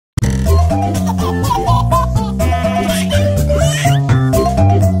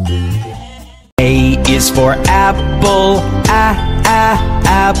for apple,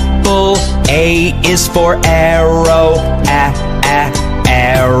 apple. A is for arrow,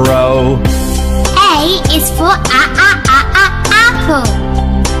 arrow. A is for apple.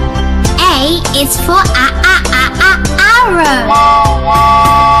 A is for arrow.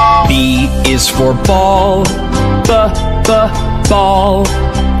 B is for ball, ball.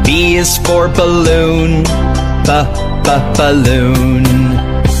 B is for balloon, balloon.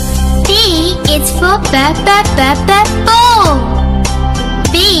 B is for ball.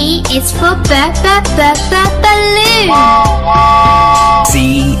 B is for balloon.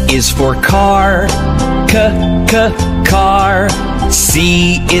 C is for car, car.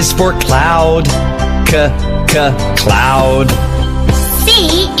 C is for cloud, cloud.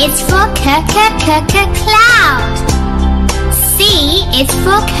 C is for cloud. C is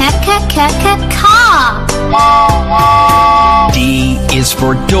for car. D is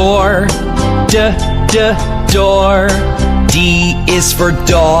for door, door. D is for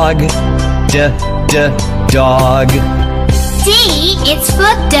dog, dog. D is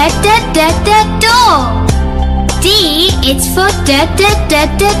for door. D is for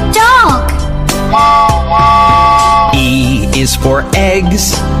dog. E is for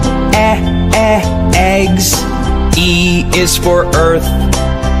eggs, eggs. E is for earth.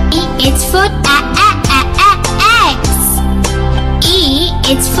 E is for eggs. E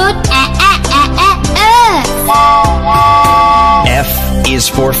is for earth. F is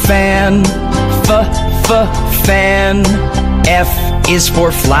for fan, fan. F is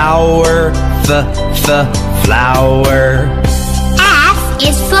for flower, flower. F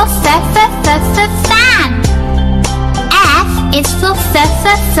is for fan. F is for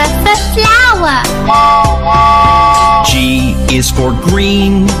flower. G is for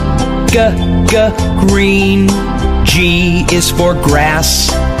green, green. G is for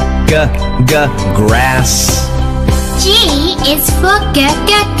grass, grass. G is for green.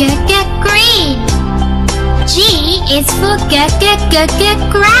 G is for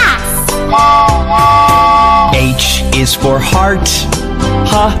grass. H is for heart,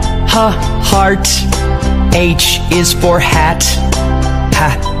 heart. H is for hat,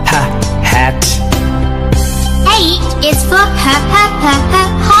 hat. H is for heart.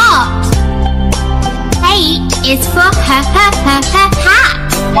 H is for hat.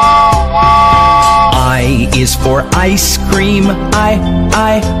 I is for ice cream,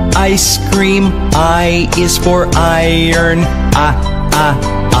 ice cream. I is for iron,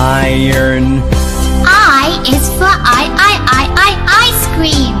 iron. I is for ice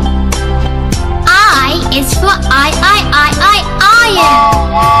cream. I is for iron.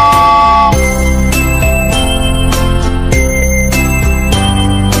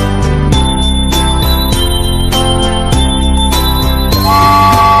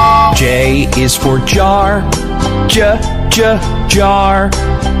 J is for jar, jar.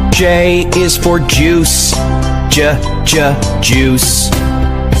 J is for juice, juice.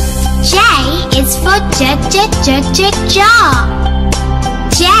 J is for jar. J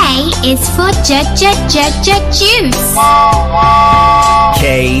is for juice.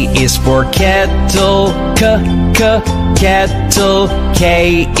 K is for kettle, kettle.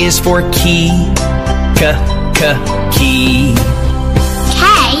 K is for key, key. K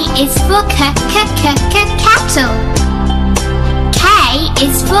is for kettle. K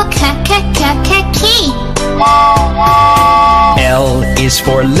is for key. L is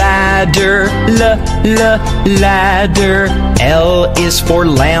for ladder, ladder. L is for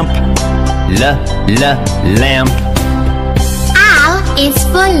lamp, lamp. L is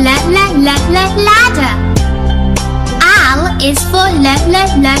for ladder. L is for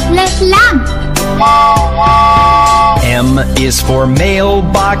lamp. M is for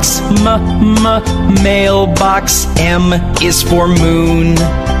mailbox, mailbox. M is for moon,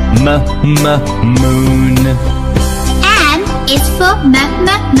 moon. M is for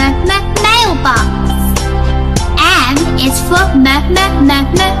mailbox. M is for moon.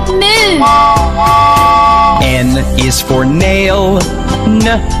 N is for nail,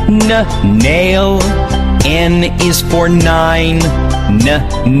 nail. N is for nine,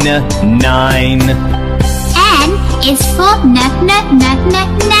 nine. N is for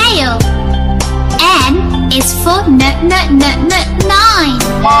nail. N is for nine.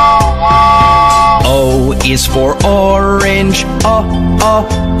 O is for orange,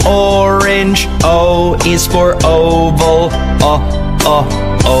 orange. O is for oval,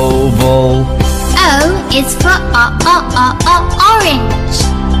 oval. O is for orange.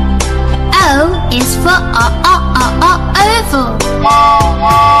 O is for oval.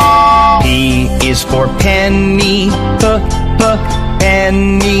 P is for penny,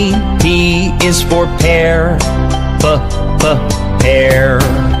 penny. P is for pear. Pear.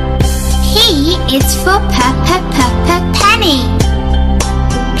 P is for penny.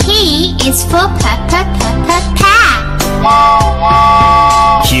 P is for pear.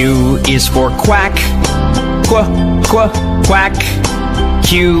 Q is for quack. Quack.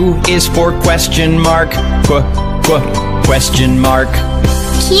 Q is for question mark. Question mark.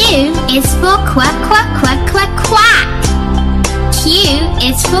 Q is for quack. Q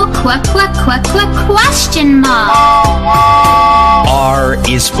is for question mark. R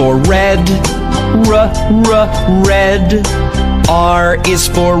is for red. Red. R is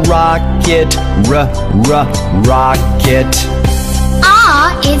for rocket. Rocket.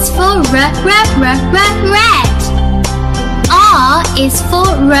 R is for red. R is for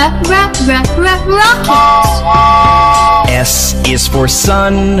rocket. S is for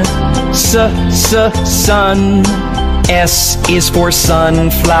sun. Sun. S is for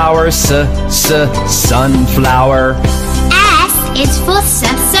sunflower. Sunflower. S is for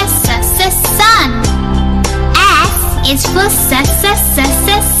sun. S is for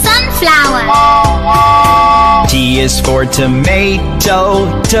sunflower. T is for tomato.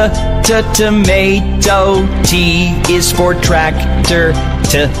 Tomato. T is for tractor.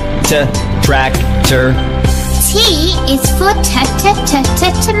 Tractor. T is for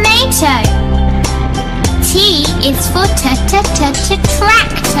tomato. T is for tractor.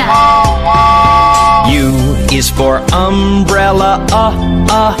 U is for umbrella.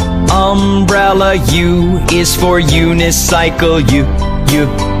 Umbrella. U is for unicycle.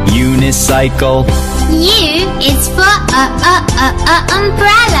 Unicycle. U is for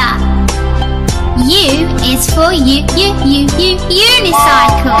umbrella. U is for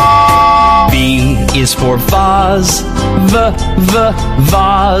unicycle. V is for vase.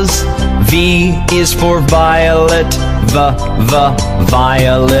 Vase. V is for violet.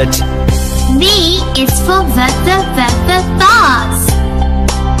 Violet. V is for vase.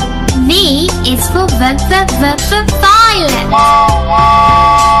 V is for violet.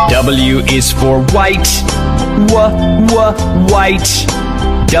 W is for white. White.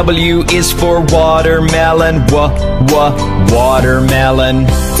 W is for watermelon. Watermelon.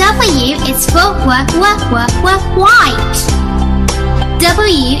 W is for white.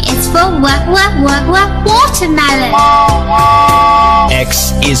 W is for watermelon.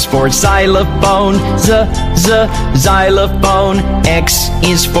 X is for xylophone. Xylophone. X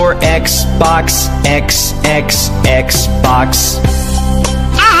is for Xbox. Xbox.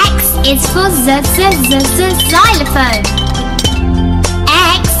 X is for xylophone.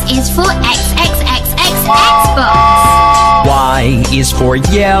 X is for Xbox. Y is for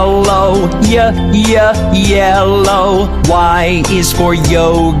yellow. Yellow. Y is for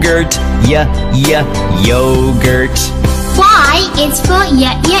yogurt. Yogurt. Y is for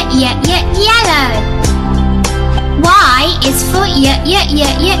yellow. Y is for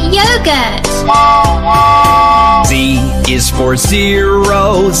yogurt. Z is for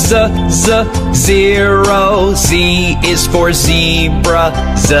zero. Zero. Z is for zebra.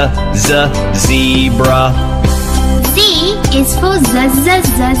 Zebra. Z is for zero.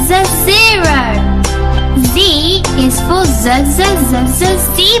 Z is for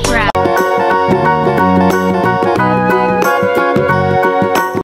zebra.